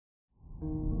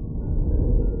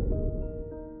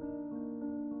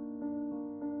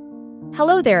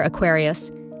Hello there,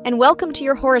 Aquarius, and welcome to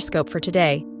your horoscope for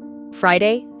today,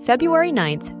 Friday, February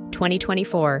 9th,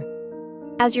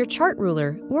 2024. As your chart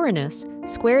ruler, Uranus,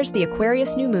 squares the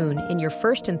Aquarius new moon in your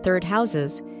first and third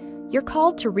houses, you're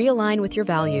called to realign with your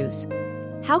values.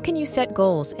 How can you set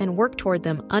goals and work toward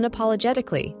them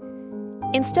unapologetically?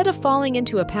 Instead of falling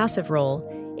into a passive role,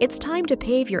 it's time to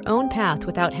pave your own path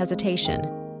without hesitation.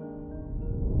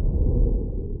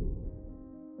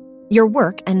 Your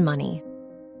work and money.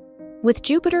 With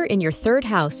Jupiter in your third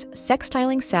house,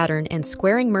 sextiling Saturn and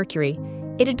squaring Mercury,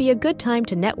 it'd be a good time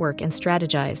to network and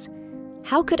strategize.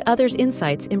 How could others'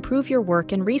 insights improve your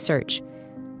work and research?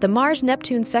 The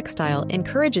Mars-Neptune sextile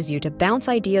encourages you to bounce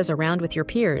ideas around with your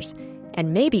peers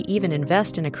and maybe even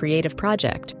invest in a creative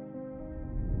project.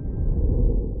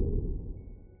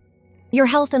 Your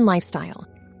health and lifestyle.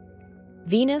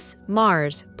 Venus,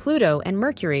 Mars, Pluto, and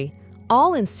Mercury,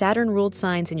 all in Saturn-ruled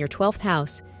signs in your 12th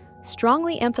house,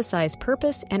 strongly emphasize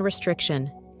purpose and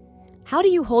restriction. How do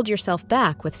you hold yourself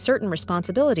back with certain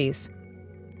responsibilities?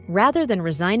 Rather than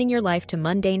resigning your life to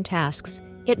mundane tasks,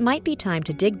 it might be time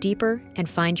to dig deeper and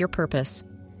find your purpose.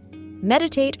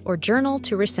 Meditate or journal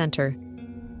to recenter.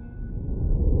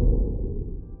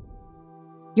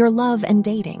 Your love and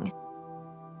dating.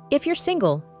 If you're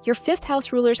single, your fifth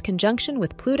house ruler's conjunction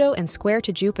with Pluto and square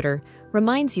to Jupiter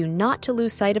reminds you not to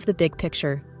lose sight of the big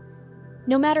picture.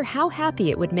 No matter how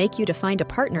happy it would make you to find a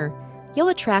partner, you'll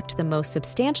attract the most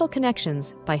substantial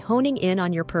connections by honing in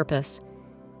on your purpose.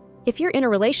 If you're in a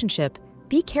relationship,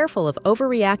 be careful of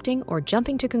overreacting or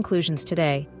jumping to conclusions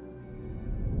today.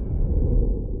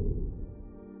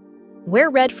 Wear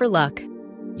red for luck.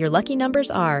 Your lucky numbers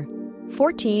are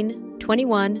 14,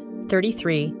 21,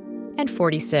 33, and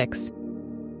 46.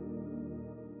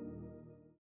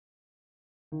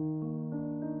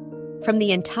 From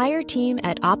the entire team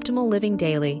at Optimal Living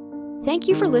Daily, thank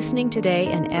you for listening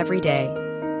today and every day.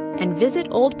 And visit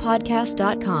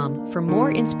oldpodcast.com for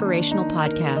more inspirational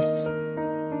podcasts.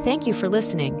 Thank you for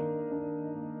listening.